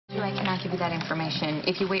you I cannot give you that information.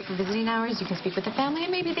 If you wait for visiting hours, you can speak with the family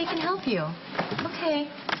and maybe they can help you. Okay.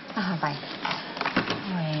 Bye.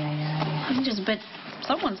 You just bit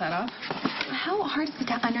someone's head off. How hard is it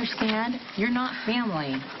to understand? You're not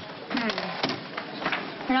family.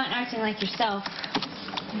 You're not acting like yourself.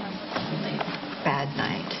 Bad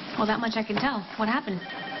night. Well, that much I can tell. What happened?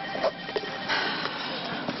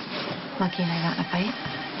 Lucky and I got in a fight.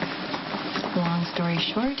 Long story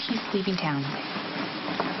short, he's leaving town.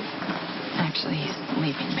 Actually, he's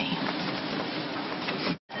leaving me.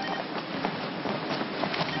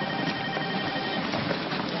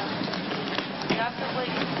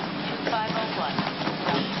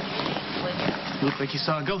 Looked like you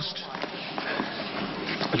saw a ghost.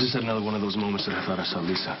 I just had another one of those moments that I thought I saw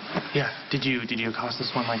Lisa. Yeah. Did you accost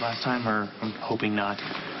this one like last time, or I'm hoping not?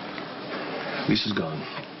 Lisa's gone.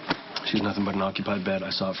 She's nothing but an occupied bed. I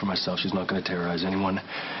saw it for myself. She's not going to terrorize anyone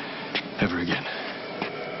ever again.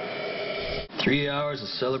 3 hours of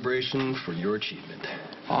celebration for your achievement.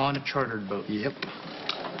 On a chartered boat. Yep.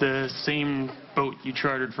 The same boat you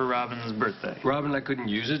chartered for Robin's birthday. Robin, I couldn't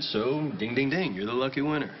use it, so ding, ding, ding. You're the lucky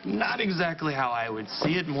winner. Not exactly how I would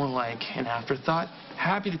see it, more like an afterthought.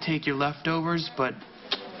 Happy to take your leftovers, but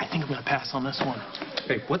I think I'm going to pass on this one.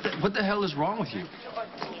 Hey, what the hell is wrong with you?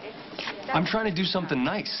 I'm trying to do something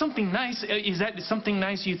nice. Something nice? Is that something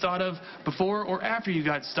nice you thought of before or after you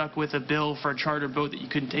got stuck with a bill for a charter boat that you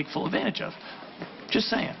couldn't take full advantage of? Just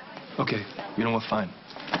saying. Okay, you know what, fine.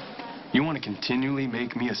 You want to continually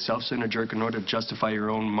make me a self-centered jerk in order to justify your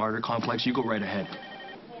own martyr complex? You go right ahead.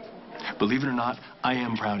 Believe it or not, I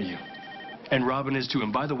am proud of you. And Robin is too.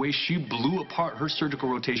 And by the way, she blew apart her surgical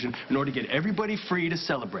rotation in order to get everybody free to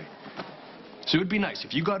celebrate. So it would be nice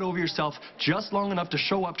if you got over yourself just long enough to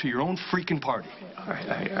show up to your own freaking party. All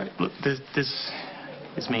right. Look, this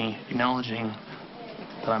is me acknowledging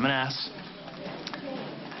that I'm an ass.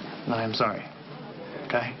 And I am sorry.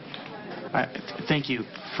 Okay? Thank you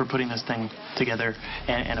for putting this thing together.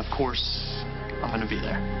 And of course, I'm going to be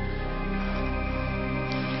there.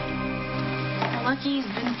 Lucky's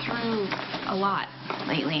been through a lot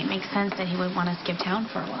lately. It makes sense that he would want to skip town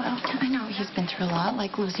for a while. I know he's been through a lot,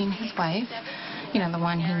 like losing his wife. You know, the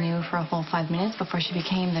one he knew for a whole 5 minutes before she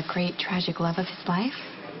became the great tragic love of his life.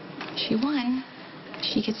 She won.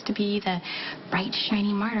 She gets to be the bright,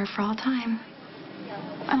 shiny martyr for all time.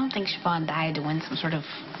 I don't think Siobhan died to win some sort of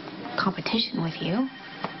competition with you.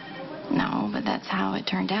 No, but that's how it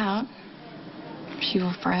turned out. She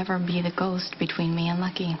will forever be the ghost between me and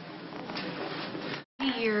Lucky.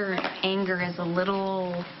 Your anger is a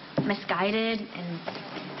little misguided, and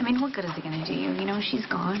I mean, what good is it going to do you? You know, she's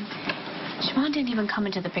gone. Siobhan didn't even come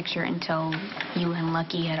into the picture until you and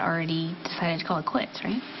Lucky had already decided to call it quits,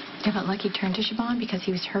 right? Yeah, but Lucky turned to Siobhan because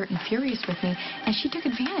he was hurt and furious with me, and she took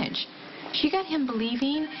advantage. She got him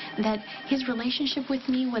believing that his relationship with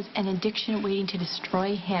me was an addiction waiting to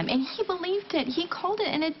destroy him, and he believed it. He called it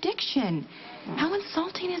an addiction. How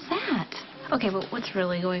insulting is that? Okay, but what's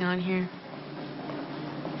really going on here?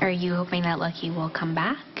 Are you hoping that Lucky will come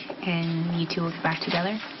back and you two will get back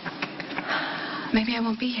together? Maybe I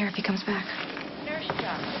won't be here if he comes back.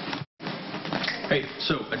 Hey,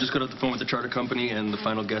 so I just got off the phone with the charter company and the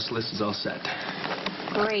final guest list is all set.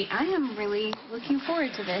 Great. I am really looking forward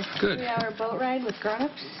to this. Good. 3-hour boat ride with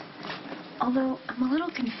grown-ups. Although, I'm a little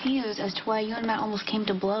confused as to why you and Matt almost came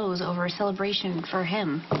to blows over a celebration for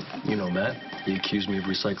him. You know Matt. He accused me of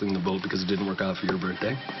recycling the boat because it didn't work out for your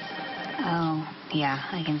birthday. Oh, yeah,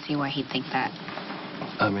 I can see why he'd think that.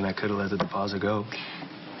 I mean, I could have let the deposit go.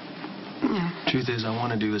 Yeah. Truth is, I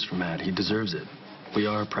want to do this for Matt. He deserves it. We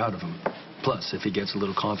are proud of him. Plus, if he gets a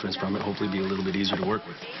little confidence from it, hopefully it'll be a little bit easier to work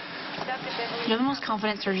with. You're the most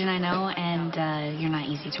confident surgeon I know, and you're not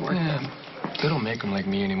easy to work with. They don't make them like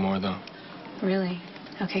me anymore, though. Really?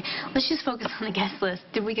 Okay, let's just focus on the guest list.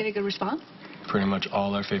 Did we get a good response? Pretty much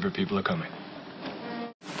all our favorite people are coming.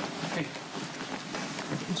 Hey,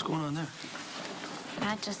 what's going on there?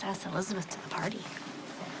 Matt just asked Elizabeth to the party.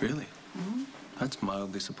 Really? Mm-hmm. That's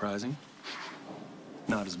mildly surprising.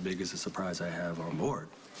 Not as big as the surprise I have on board.